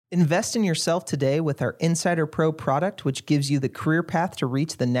Invest in yourself today with our Insider Pro product, which gives you the career path to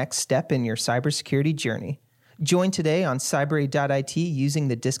reach the next step in your cybersecurity journey. Join today on cyber.it using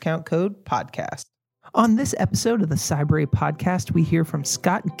the discount code PODCAST. On this episode of the Cyber Podcast, we hear from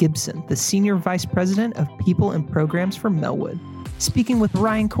Scott Gibson, the Senior Vice President of People and Programs for Melwood. Speaking with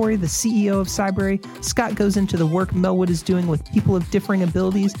Ryan Corey, the CEO of Cyber, Scott goes into the work Melwood is doing with people of differing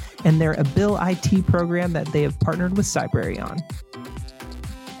abilities and their AbilIT program that they have partnered with Cyber on.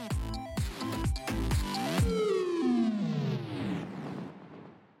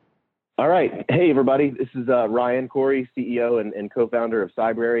 All right. Hey, everybody. This is Ryan Corey, CEO and co-founder of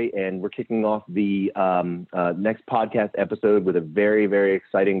Cyber, and we're kicking off the next podcast episode with a very, very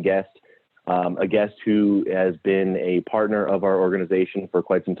exciting guest, a guest who has been a partner of our organization for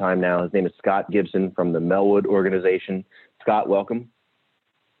quite some time now. His name is Scott Gibson from the Melwood organization. Scott, welcome.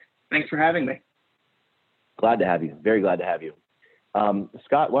 Thanks for having me. Glad to have you. Very glad to have you.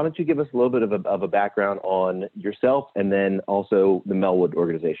 Scott, why don't you give us a little bit of a background on yourself and then also the Melwood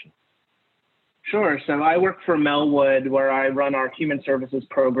organization? Sure. So I work for Melwood, where I run our human services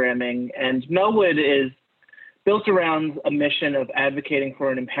programming, and Melwood is built around a mission of advocating for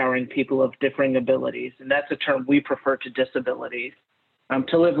and empowering people of differing abilities, and that's a term we prefer to disabilities,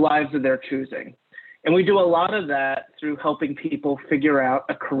 to live lives of their choosing. And we do a lot of that through helping people figure out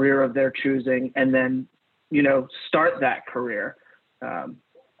a career of their choosing and then, start that career.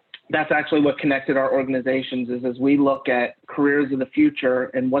 That's actually what connected our organizations is as we look at careers of the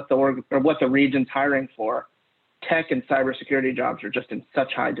future and what the region's hiring for, tech and cybersecurity jobs are just in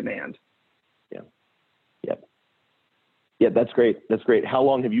such high demand. Yeah, that's great. That's great. How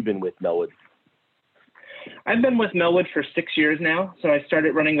long have you been with Melwood? I've been with Melwood for 6 years now. So I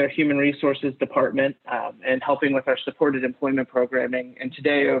started running their human resources department and helping with our supported employment programming. And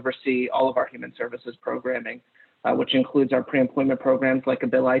today I oversee all of our human services programming, which includes our pre-employment programs like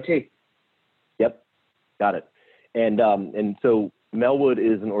AbilIT. Yep, got it. And so Melwood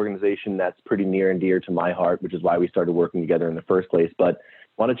is an organization that's pretty near and dear to my heart, which is why we started working together in the first place. But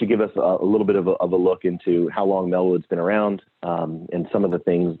why don't you give us a little bit of a look into how long Melwood's been around and some of the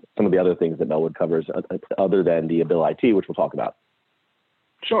other things that Melwood covers other than the AbilIT, which we'll talk about.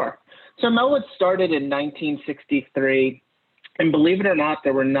 Sure. So Melwood started in 1963. And believe it or not,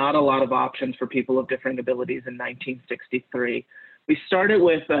 there were not a lot of options for people of different abilities in 1963. We started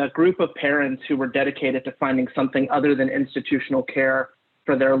with a group of parents who were dedicated to finding something other than institutional care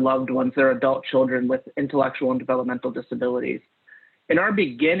for their loved ones, their adult children with intellectual and developmental disabilities. In our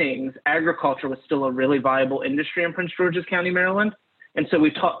beginnings, agriculture was still a really viable industry in Prince George's County, Maryland. And so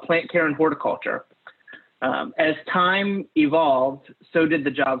we taught plant care and horticulture. As time evolved, so did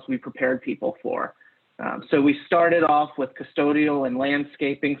the jobs we prepared people for. So we started off with custodial and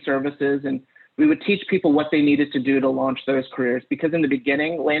landscaping services, and we would teach people what they needed to do to launch those careers, because in the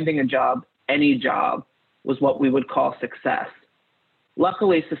beginning, landing a job, any job, was what we would call success.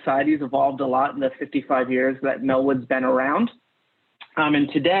 Luckily, society's evolved a lot in the 55 years that Melwood's been around.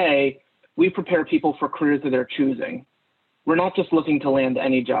 And today, we prepare people for careers of their choosing. We're not just looking to land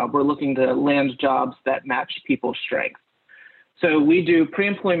any job. We're looking to land jobs that match people's strengths. So we do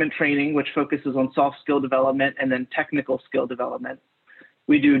pre-employment training, which focuses on soft skill development and then technical skill development.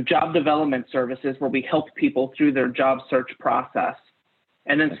 We do job development services where we help people through their job search process.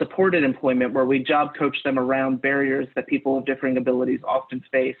 And then supported employment, where we job coach them around barriers that people of differing abilities often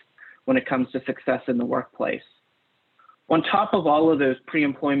face when it comes to success in the workplace. On top of all of those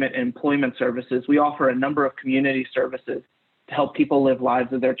pre-employment and employment services, we offer a number of community services to help people live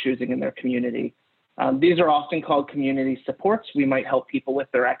lives of their choosing in their community. These are often called community supports. We might help people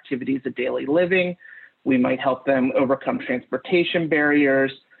with their activities of daily living. We might help them overcome transportation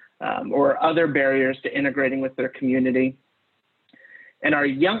barriers or other barriers to integrating with their community. And our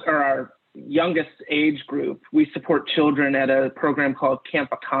youngest age group, we support children at a program called Camp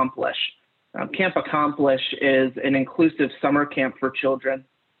Accomplish. Camp Accomplish is an inclusive summer camp for children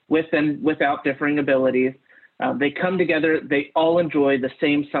with and without differing abilities. They come together, they all enjoy the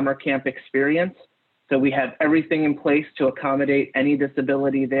same summer camp experience. So we have everything in place to accommodate any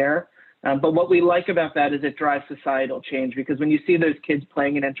disability there. But what we like about that is it drives societal change, because when you see those kids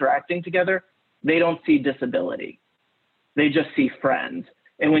playing and interacting together, they don't see disability. They just see friends.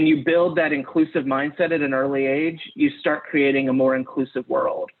 And when you build that inclusive mindset at an early age, you start creating a more inclusive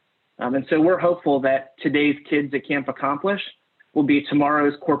world. And so we're hopeful that today's kids at Camp Accomplish will be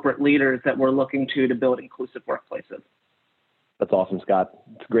tomorrow's corporate leaders that we're looking to build inclusive workplaces. That's awesome, Scott.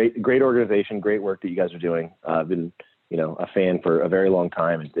 It's a great organization, great work that you guys are doing. I've been, a fan for a very long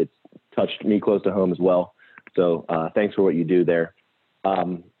time. It's touched me close to home as well. So thanks for what you do there.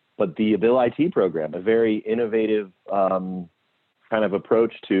 But the AbilIT program, a very innovative kind of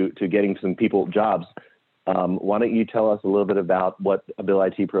approach to getting some people jobs. Why don't you tell us a little bit about what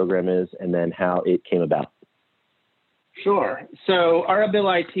AbilIT program is and then how it came about? Sure. So our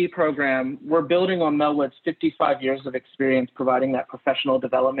AbilIT program, we're building on Melwood's 55 years of experience providing that professional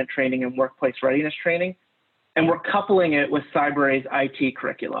development training and workplace readiness training, and we're coupling it with Cybrary's IT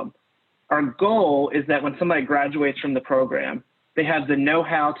curriculum. Our goal is that when somebody graduates from the program, they have the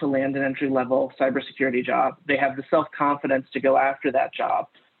know-how to land an entry-level cybersecurity job. They have the self-confidence to go after that job,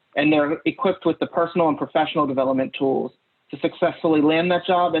 and they're equipped with the personal and professional development tools to successfully land that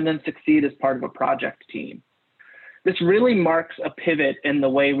job and then succeed as part of a project team. This really marks a pivot in the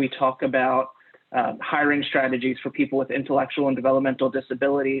way we talk about hiring strategies for people with intellectual and developmental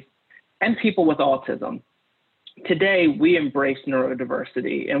disabilities and people with autism. Today, we embrace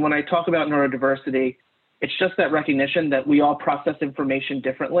neurodiversity. And when I talk about neurodiversity, it's just that recognition that we all process information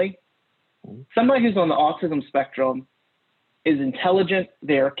differently. Somebody who's on the autism spectrum is intelligent,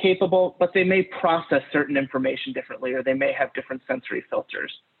 they are capable, but they may process certain information differently, or they may have different sensory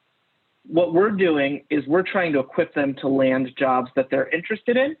filters. What we're doing is we're trying to equip them to land jobs that they're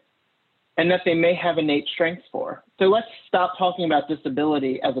interested in and that they may have innate strengths for. So let's stop talking about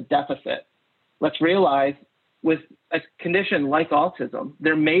disability as a deficit. Let's realize with a condition like autism,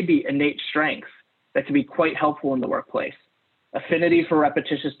 there may be innate strengths that can be quite helpful in the workplace. Affinity for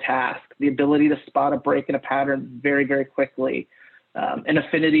repetitious tasks, the ability to spot a break in a pattern very, very quickly, an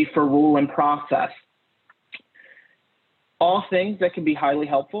affinity for rule and process. All things that can be highly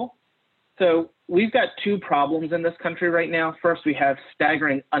helpful. So we've got two problems in this country right now. First, we have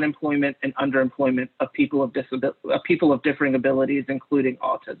staggering unemployment and underemployment of people of differing abilities, including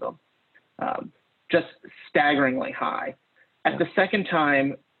autism, just staggeringly high. At the second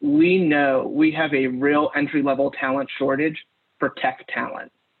time, we know we have a real entry-level talent shortage for tech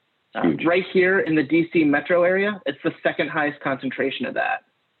talent. Right here in the DC metro area, it's the second highest concentration of that.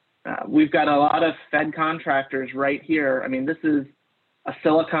 We've got a lot of Fed contractors right here. I mean, this is a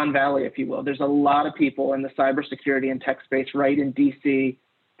Silicon Valley, if you will. There's a lot of people in the cybersecurity and tech space right in DC,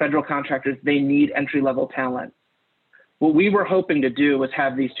 federal contractors, they need entry-level talent. What we were hoping to do was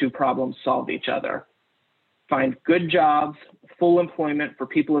have these two problems solve each other. Find good jobs, full employment for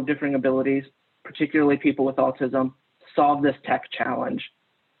people of differing abilities, particularly people with autism, solve this tech challenge.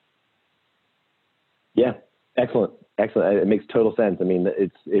 Yeah, excellent. Excellent. It makes total sense. I mean,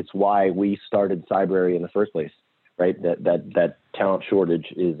 it's why we started Cybrary in the first place, right? That talent shortage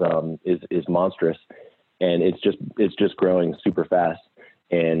is monstrous, and it's just growing super fast.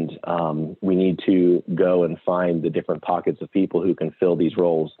 And we need to go and find the different pockets of people who can fill these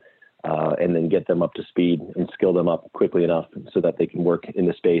roles, and then get them up to speed and skill them up quickly enough so that they can work in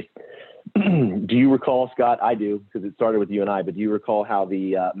the space. Do you recall, Scott? I do, because it started with you and I, but do you recall how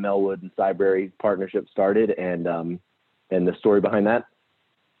the Melwood and Cybrary partnership started and the story behind that?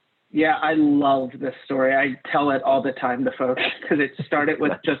 Yeah, I love this story. I tell it all the time to folks because it started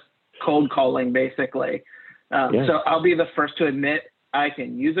with just cold calling, basically. So I'll be the first to admit I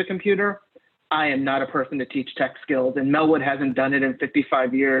can use a computer. I am not a person to teach tech skills, and Melwood hasn't done it in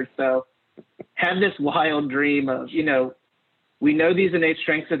 55 years. So have this wild dream of, we know these innate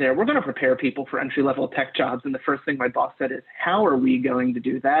strengths are there. We're going to prepare people for entry-level tech jobs. And the first thing my boss said is, how are we going to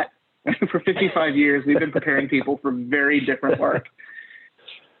do that? For 55 years, we've been preparing people for very different work.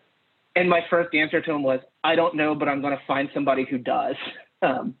 And my first answer to him was, I don't know, but I'm going to find somebody who does.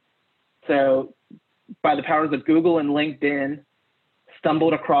 So by the powers of Google and LinkedIn,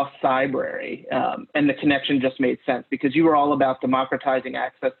 stumbled across Cybrary, and the connection just made sense because you were all about democratizing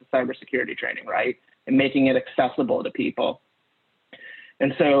access to cybersecurity training, right? And making it accessible to people.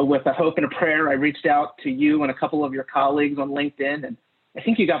 And so with a hope and a prayer, I reached out to you and a couple of your colleagues on LinkedIn, and I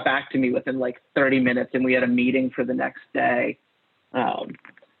think you got back to me within like 30 minutes, and we had a meeting for the next day.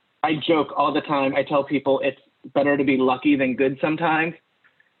 I joke all the time. I tell people it's better to be lucky than good sometimes.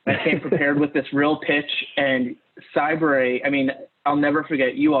 I came prepared with this real pitch, and Cybrary, I mean, I'll never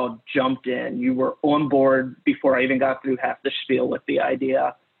forget, you all jumped in. You were on board before I even got through half the spiel with the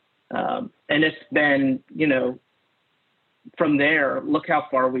idea. And it's been, from there, look how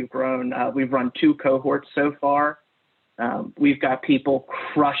far we've grown. We've run 2 cohorts so far. We've got people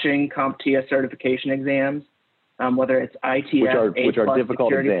crushing CompTIA certification exams, whether it's ITS, which are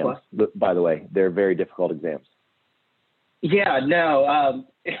difficult exams, by the way. They're very difficult exams. Yeah, no.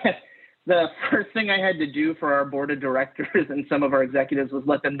 The first thing I had to do for our board of directors and some of our executives was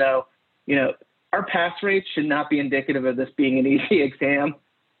let them know, our pass rates should not be indicative of this being an easy exam.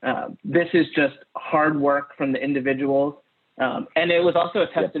 This is just hard work from the individuals. And it was also a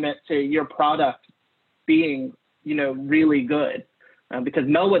testament to your product being, really good, because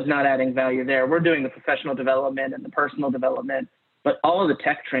Melwood's not adding value there. We're doing the professional development and the personal development. but all of the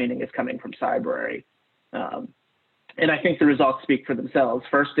tech training is coming from Cybrary. And I think the results speak for themselves.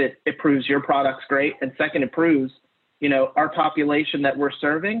 First, it proves your product's great. And second, it proves, our population that we're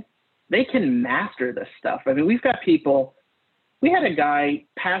serving, they can master this stuff. I mean, we've got people, we had a guy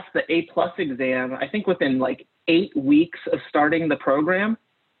pass the A+ exam, I think within like 8 weeks of starting the program.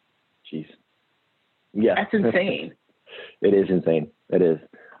 Jeez. Yeah. That's insane. It is insane. It is.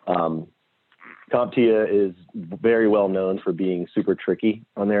 CompTIA is very well known for being super tricky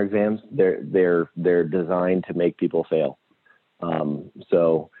on their exams. They're designed to make people fail.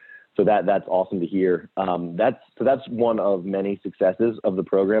 So that's awesome to hear. That's one of many successes of the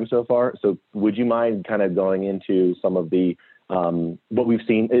program so far. So would you mind kind of going into some of the what we've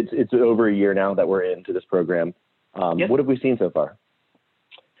seen? It's over a year now that we're into this program. Yep. What have we seen so far?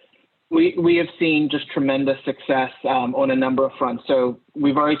 We have seen just tremendous success on a number of fronts. So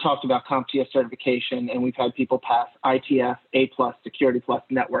we've already talked about CompTIA certification, and we've had people pass ITF, A+, Security+,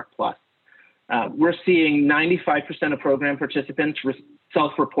 Network+. We're seeing 95% of program participants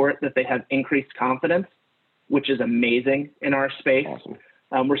self-report that they have increased confidence, which is amazing in our space. Awesome.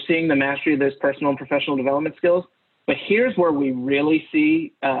 We're seeing the mastery of those personal and professional development skills. But here's where we really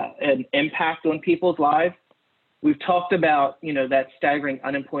see an impact on people's lives. We've talked about, that staggering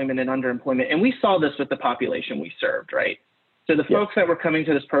unemployment and underemployment, and we saw this with the population we served, right? So the folks that were coming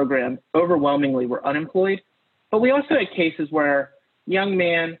to this program overwhelmingly were unemployed, but we also had cases where young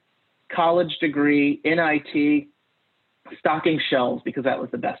man, college degree in IT, stocking shelves because that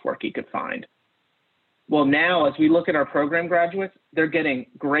was the best work he could find. Well, now as we look at our program graduates, they're getting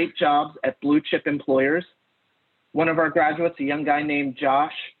great jobs at blue chip employers. One of our graduates, a young guy named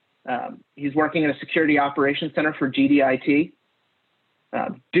Josh, he's working in a security operations center for GDIT,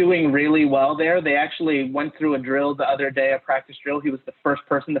 doing really well there. They actually went through a drill the other day, a practice drill. He was the first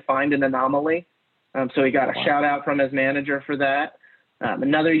person to find an anomaly. So he got a shout out from his manager for that.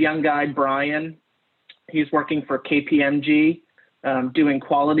 Another young guy, Brian, he's working for KPMG, doing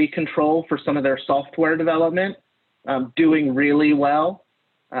quality control for some of their software development, doing really well.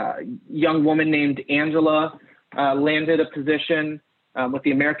 Young woman named Angela landed a position with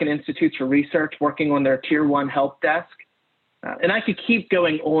the American Institutes for Research, working on their Tier 1 help desk. And I could keep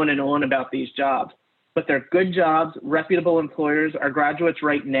going on and on about these jobs, but they're good jobs, reputable employers. Our graduates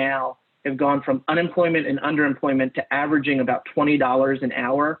right now have gone from unemployment and underemployment to averaging about $20 an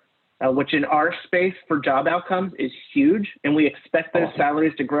hour, which in our space for job outcomes is huge. And we expect those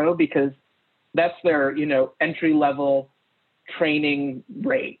salaries to grow because that's their, entry level training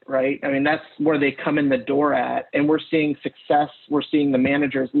rate, right? I mean, that's where they come in the door at, and we're seeing success. We're seeing the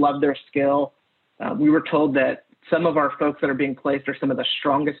managers love their skill. We were told that some of our folks that are being placed are some of the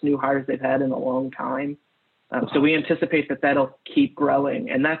strongest new hires they've had in a long time. So we anticipate that that'll keep growing,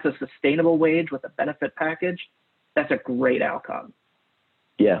 and that's a sustainable wage with a benefit package. That's a great outcome.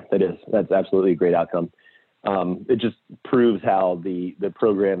 Yeah, that is. That's absolutely a great outcome. It just proves how the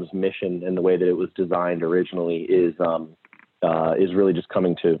program's mission and the way that it was designed originally is really just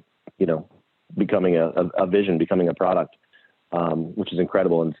coming to, becoming a vision, becoming a product, which is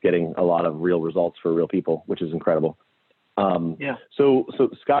incredible. And it's getting a lot of real results for real people, which is incredible. So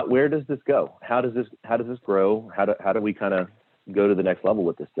Scott, where does this go? How does this grow? How do we kind of go to the next level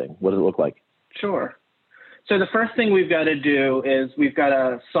with this thing? What does it look like? Sure. So the first thing we've got to do is we've got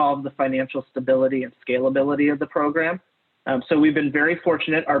to solve the financial stability and scalability of the program. So we've been very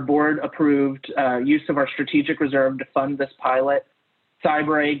fortunate. Our board approved use of our strategic reserve to fund this pilot.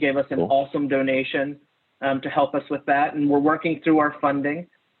 Cybrary gave us an awesome donation to help us with that, and we're working through our funding.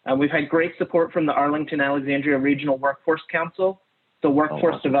 We've had great support from the Arlington-Alexandria Regional Workforce Council, the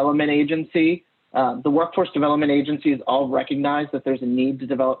Workforce Development Agency. The Workforce Development Agency has all recognized that there's a need to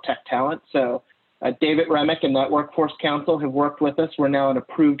develop tech talent. So David Remick and that Workforce Council have worked with us. We're now an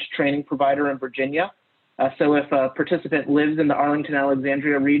approved training provider in Virginia. So if a participant lives in the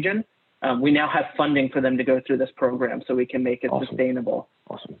Arlington-Alexandria region, we now have funding for them to go through this program so we can make it sustainable.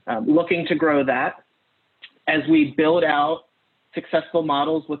 Looking to grow that. As we build out successful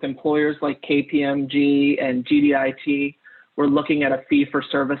models with employers like KPMG and GDIT, we're looking at a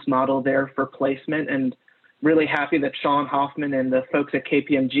fee-for-service model there for placement, and really happy that Sean Hoffman and the folks at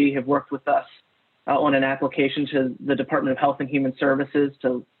KPMG have worked with us on an application to the Department of Health and Human Services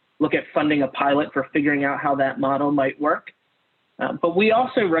to look at funding a pilot for figuring out how that model might work. But we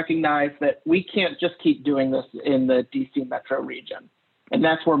also recognize that we can't just keep doing this in the DC metro region. And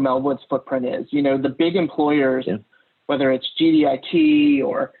that's where Melwood's footprint is. The big employers, whether it's GDIT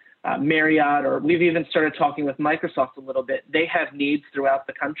or Marriott, or we've even started talking with Microsoft a little bit, they have needs throughout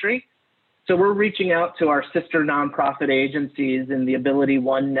the country. So we're reaching out to our sister nonprofit agencies in the AbilIT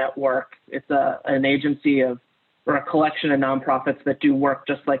One network. It's an agency of or a collection of nonprofits that do work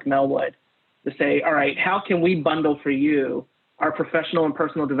just like Melwood, to say, all right, how can we bundle for you our professional and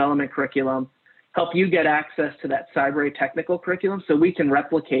personal development curriculum, help you get access to that cyber technical curriculum so we can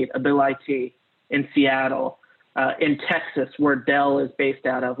replicate AbilIT in Seattle, in Texas, where Dell is based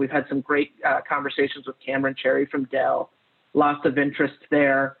out of. We've had some great conversations with Cameron Cherry from Dell, lots of interest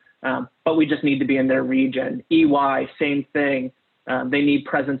there, but we just need to be in their region. EY, same thing. They need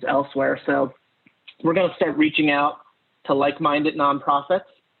presence elsewhere. So we're going to start reaching out to like-minded nonprofits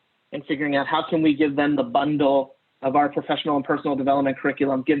and figuring out how can we give them the bundle of our professional and personal development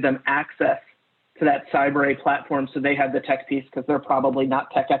curriculum, give them access to that Cyber platform so they have the tech piece because they're probably not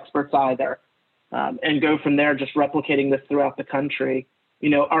tech experts either, and go from there, just replicating this throughout the country.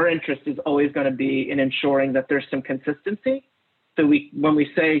 Our interest is always going to be in ensuring that there's some consistency. So when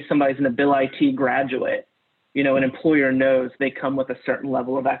we say somebody's an AbilIT graduate, an employer knows they come with a certain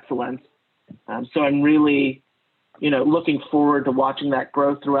level of excellence. So I'm really, looking forward to watching that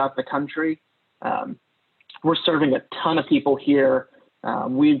grow throughout the country. We're serving a ton of people here.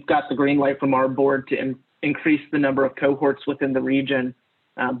 We've got the green light from our board to increase the number of cohorts within the region,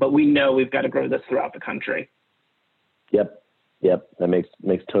 but we know we've got to grow this throughout the country. Yep. That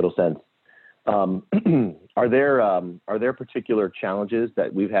makes total sense. Are there particular challenges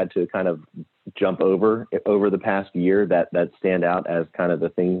that we've had to kind of jump over the past year that stand out as kind of the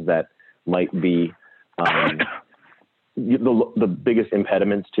things that might be the biggest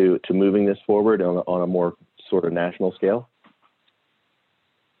impediments to moving this forward on a more sort of national scale?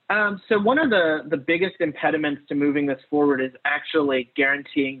 So one of the biggest impediments to moving this forward is actually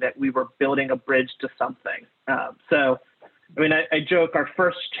guaranteeing that we were building a bridge to something. I joke our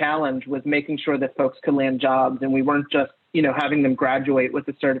first challenge was making sure that folks could land jobs and we weren't just, having them graduate with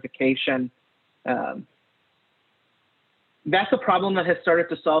a certification. That's a problem that has started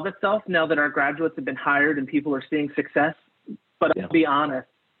to solve itself now that our graduates have been hired and people are seeing success. But I'll be honest,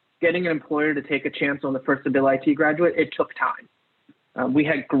 getting an employer to take a chance on the first AbilIT graduate, it took time. We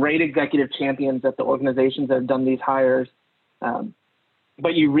had great executive champions at the organizations that have done these hires,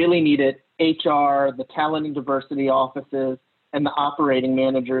 but you really needed HR, the talent and diversity offices, and the operating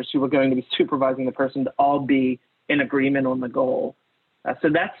managers who were going to be supervising the person to all be in agreement on the goal. So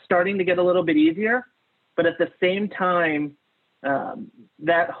that's starting to get a little bit easier, but at the same time,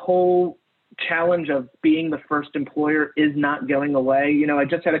 that whole challenge of being the first employer is not going away. I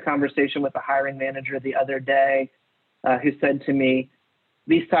just had a conversation with a hiring manager the other day who said to me,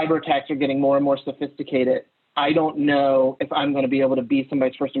 these cyber attacks are getting more and more sophisticated. I don't know if I'm going to be able to be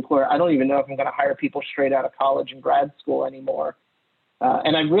somebody's first employer. I don't even know if I'm going to hire people straight out of college and grad school anymore.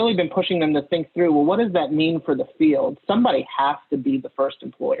 And I've really been pushing them to think through, well, what does that mean for the field? Somebody has to be the first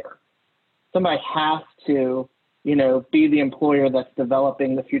employer. Somebody has to, be the employer that's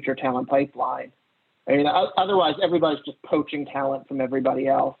developing the future talent pipeline. Otherwise, everybody's just poaching talent from everybody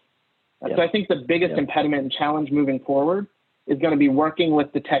else. So I think the biggest impediment and challenge moving forward is going to be working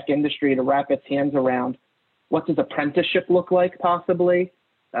with the tech industry to wrap its hands around what does apprenticeship look like possibly?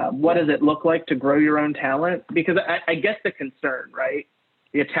 What does it look like to grow your own talent? Because I get the concern, right?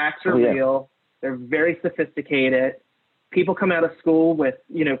 The attacks are real. They're very sophisticated. People come out of school with,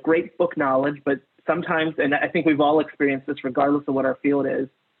 great book knowledge, but sometimes, and I think we've all experienced this regardless of what our field is,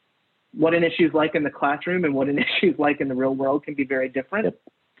 what an issue is like in the classroom and what an issue is like in the real world can be very different.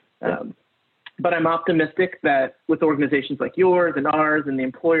 But I'm optimistic that with organizations like yours and ours and the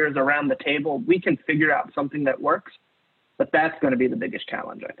employers around the table, we can figure out something that works. But that's going to be the biggest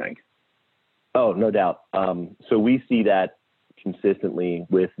challenge, I think. Oh, no doubt. So we see that consistently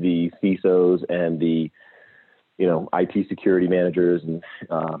with the CISOs and the, IT security managers and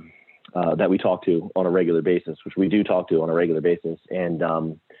that we talk to on a regular basis, which we do talk to on a regular basis. And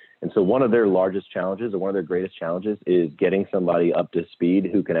so one of their largest challenges or one of their greatest challenges is getting somebody up to speed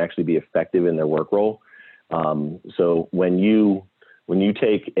who can actually be effective in their work role. So when you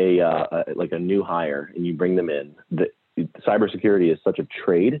take a new hire and you bring them in, cybersecurity is such a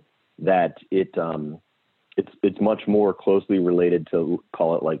trade that it's much more closely related to,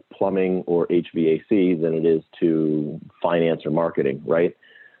 call it like plumbing or HVAC than it is to finance or marketing, right?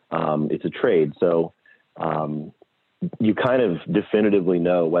 It's a trade. So you kind of definitively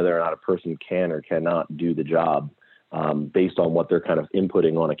know whether or not a person can or cannot do the job based on what they're kind of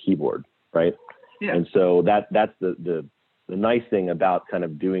inputting on a keyboard, right? Yeah. And so that's the nice thing about kind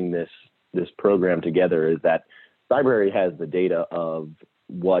of doing this program together is that Cyber has the data of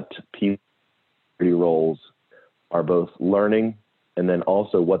what people roles are both learning and then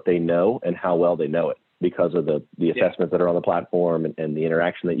also what they know and how well they know it because of the assessments that are on the platform and the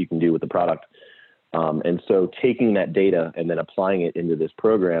interaction that you can do with the product. And so taking that data and then applying it into this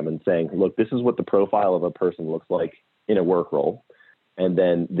program and saying, look, this is what the profile of a person looks like in a work role. And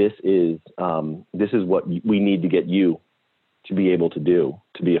then this is what we need to get you to be able to do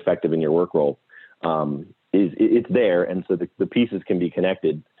to be effective in your work role. It's there. And so the pieces can be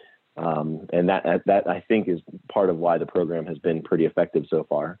connected. And that I think is part of why the program has been pretty effective so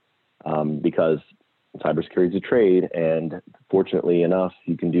far, because cybersecurity is a trade, and fortunately enough,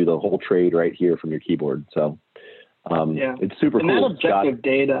 you can do the whole trade right here from your keyboard. So it's super cool. And that objective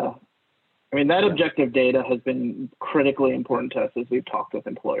data, objective data has been critically important to us as we've talked with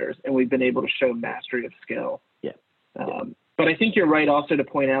employers, and we've been able to show mastery of skill. Yeah. But I think you're right also to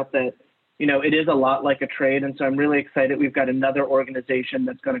point out that, it is a lot like a trade. And so I'm really excited. We've got another organization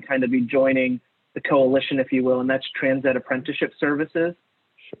that's going to kind of be joining the coalition, if you will, and that's Trans-Ed Apprenticeship Services.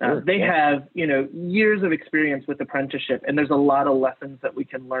 They have, years of experience with apprenticeship, and there's a lot of lessons that we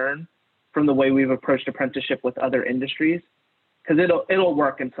can learn from the way we've approached apprenticeship with other industries, because it'll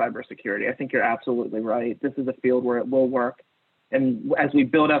work in cybersecurity. I think you're absolutely right. This is a field where it will work. And as we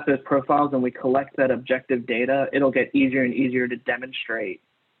build up those profiles and we collect that objective data, it'll get easier and easier to demonstrate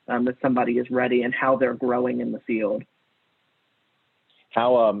that somebody is ready and how they're growing in the field.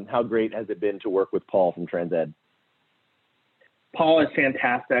 How great has it been to work with Paul from Trans-Ed? Paul is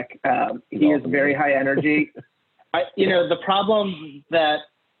fantastic. He is very high energy. The problem that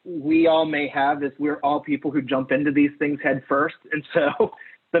we all may have is we're all people who jump into these things head first. And so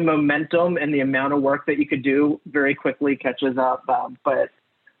the momentum and the amount of work that you could do very quickly catches up. But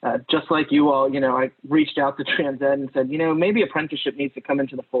just like you all, I reached out to Trans-Ed and said, maybe apprenticeship needs to come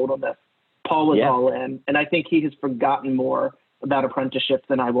into the fold on this. Paul was all in. And I think he has forgotten more about apprenticeships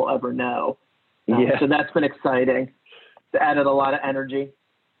than I will ever know. So that's been exciting. It's added a lot of energy.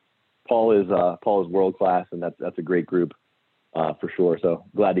 Paul is world-class, and that's a great group for sure. So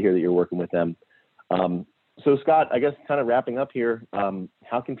glad to hear that you're working with them. So Scott, I guess kind of wrapping up here,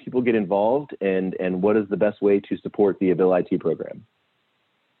 how can people get involved, and what is the best way to support the AbilIT program?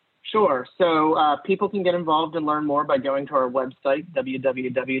 Sure. So people can get involved and learn more by going to our website,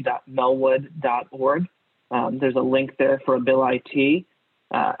 www.melwood.org. There's a link there for AbilIT.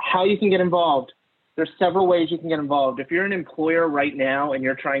 How you can get involved. There's several ways you can get involved. If you're an employer right now and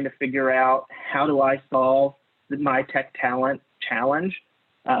you're trying to figure out how do I solve my tech talent challenge,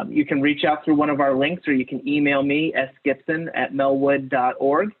 you can reach out through one of our links, or you can email me,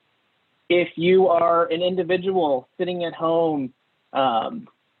 sgibson@melwood.org. If you are an individual sitting at home,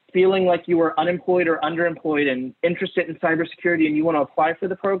 feeling like you are unemployed or underemployed and interested in cybersecurity and you want to apply for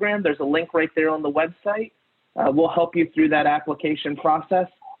the program, there's a link right there on the website. We'll help you through that application process.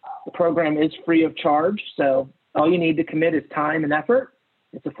 The program is free of charge, so all you need to commit is time and effort.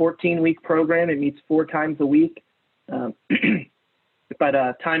 It's a 14-week program. It meets 4 times a week. But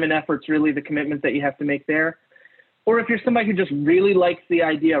time and effort's really the commitment that you have to make there. Or if you're somebody who just really likes the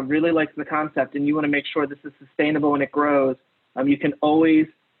idea, really likes the concept, and you want to make sure this is sustainable and it grows, you can always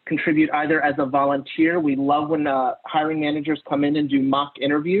contribute either as a volunteer. We love when hiring managers come in and do mock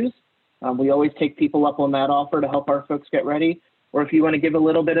interviews. We always take people up on that offer to help our folks get ready. Or if you want to give a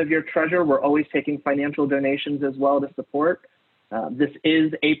little bit of your treasure, we're always taking financial donations as well to support. This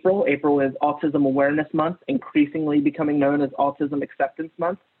is April. April is Autism Awareness Month, increasingly becoming known as Autism Acceptance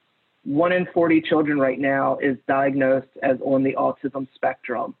Month. 1 in 40 children right now is diagnosed as on the autism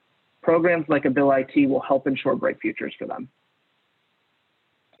spectrum. Programs like AbilIT will help ensure bright futures for them.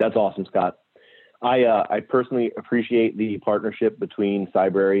 That's awesome, Scott. I personally appreciate the partnership between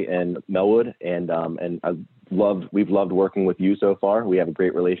Cybrary and Melwood, and we've loved working with you so far. We have a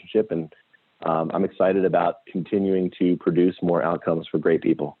great relationship, and I'm excited about continuing to produce more outcomes for great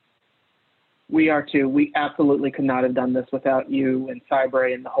people. We are too. We absolutely could not have done this without you and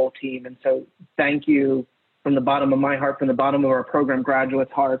Cybrary and the whole team. And so thank you from the bottom of my heart, from the bottom of our program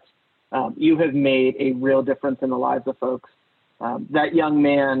graduates' hearts. You have made a real difference in the lives of folks. That young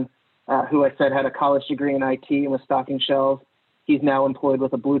man who I said had a college degree in IT and was stocking shelves, he's now employed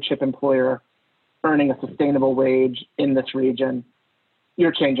with a blue chip employer, earning a sustainable wage in this region.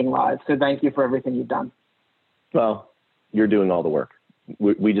 You're changing lives. So thank you for everything you've done. Well, you're doing all the work.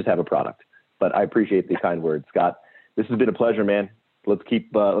 We just have a product, but I appreciate the kind words, Scott. This has been a pleasure, man. Let's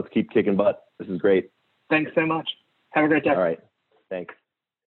keep kicking butt. This is great. Thanks so much. Have a great day. All right. Thanks.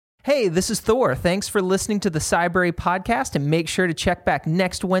 Hey, this is Thor. Thanks for listening to the Cybrary podcast, and make sure to check back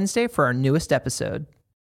next Wednesday for our newest episode.